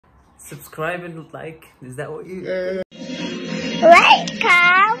subscribe and like. Is that what you...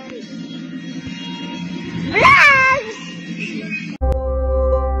 Welcome vlogs.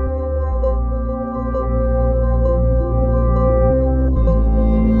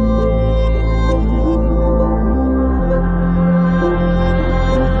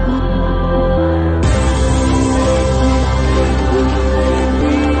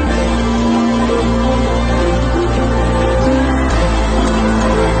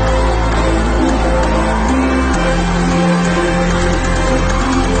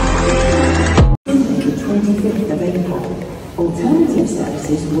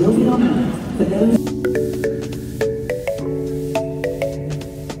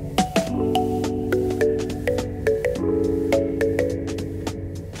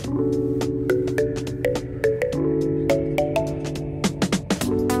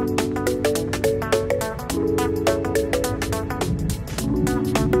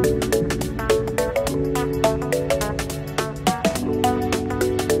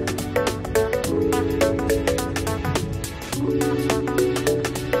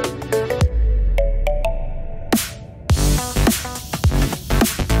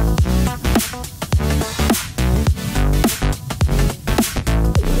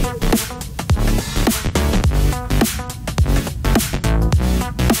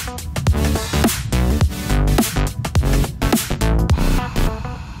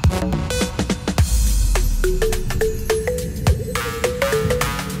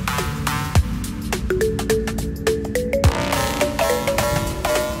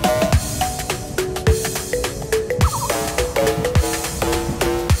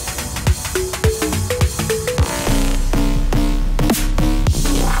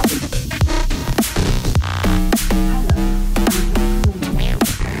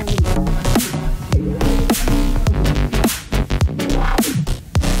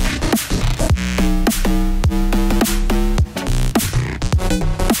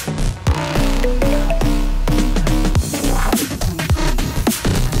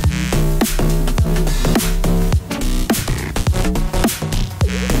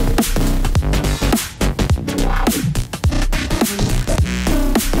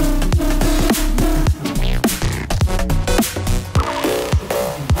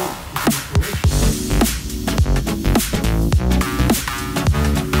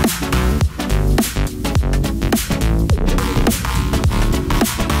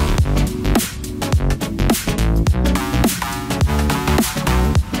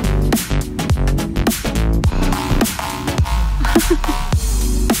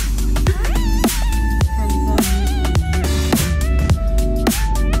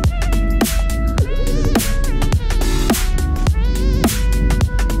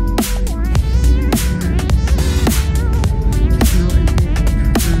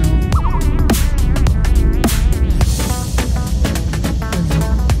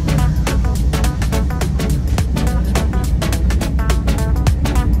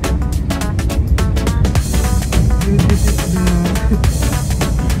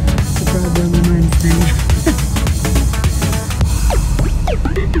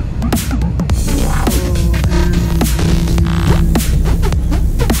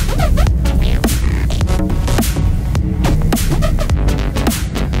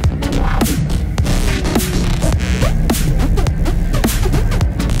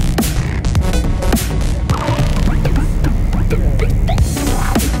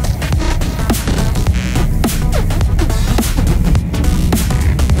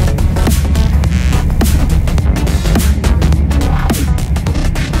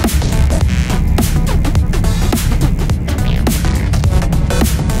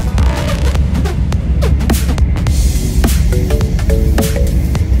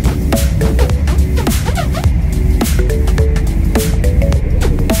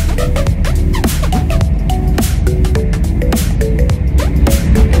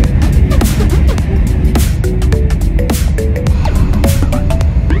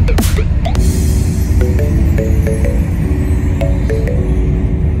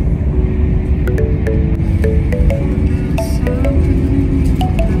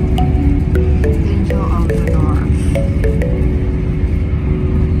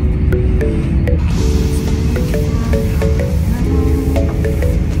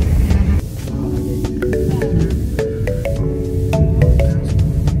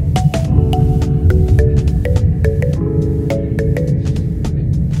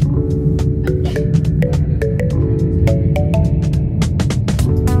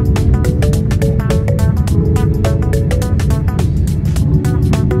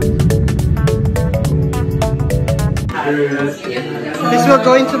 will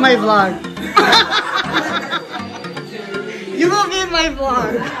go into my vlog. You will be in my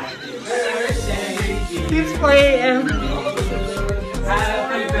vlog. Keeps playing.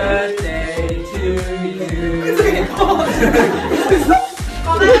 Happy birthday to you.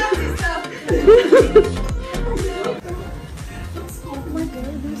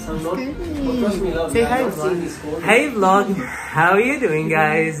 Say hi, vlog. Hey, vlog. How are you doing,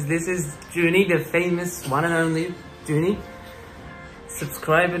 guys? This is Junie, the famous one and only Junie.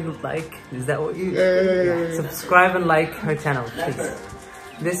 Subscribe and like. Is that what you? Yeah. Subscribe and like her channel, please.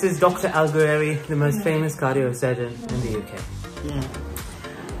 This is Dr. Al Ghurairi, the most famous cardio surgeon in the UK. Yeah.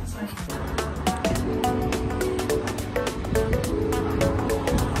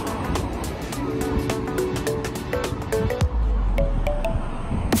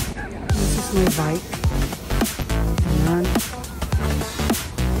 This is my bike. Ayan.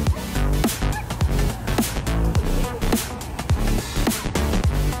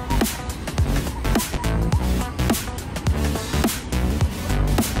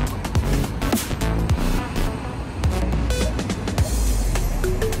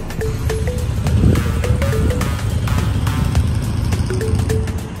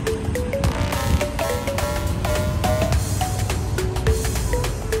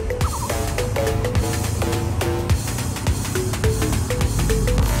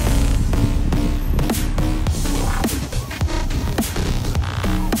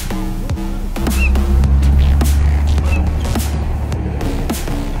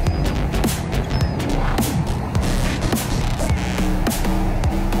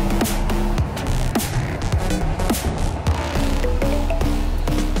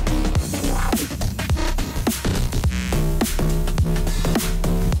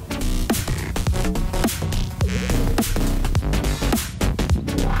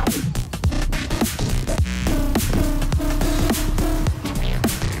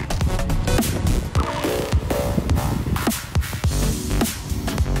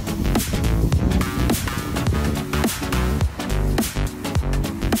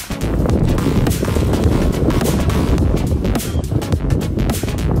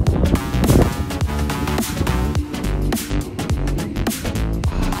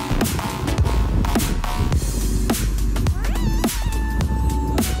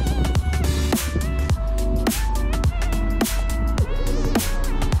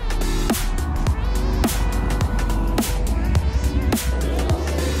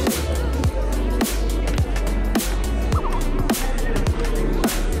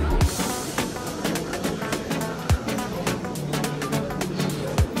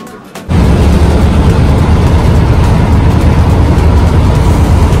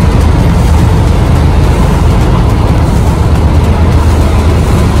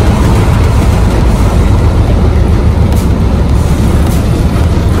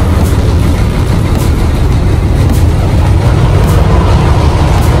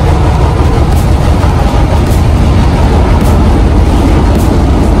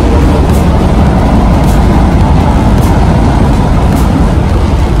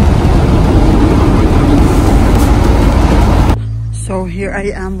 So here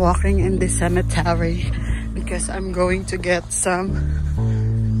I am walking in the cemetery because I'm going to get some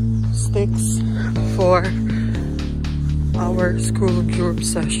sticks for our school group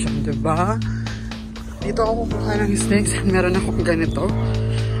session, diba? Dito ako kukuha ng sticks. Meron akong ganito.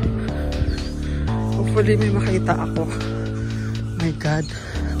 Hopefully may makita ako. My God.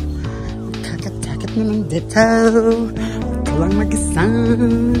 Kakat-kakat naman dito. Ito lang mag-isa.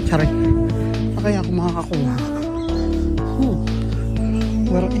 Charay. Saan kaya ako makakakuha?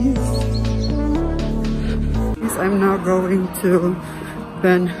 Where is? Yes, I'm now going to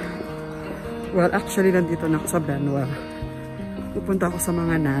Ben. Well, actually, nandito na ako sa Benwell. Pupunta ako sa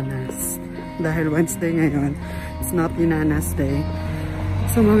mga nanas. Dahil Wednesday ngayon, it's not the Nanas Day.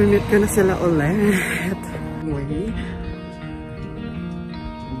 So, mamimit ko na sila ulit. Wait.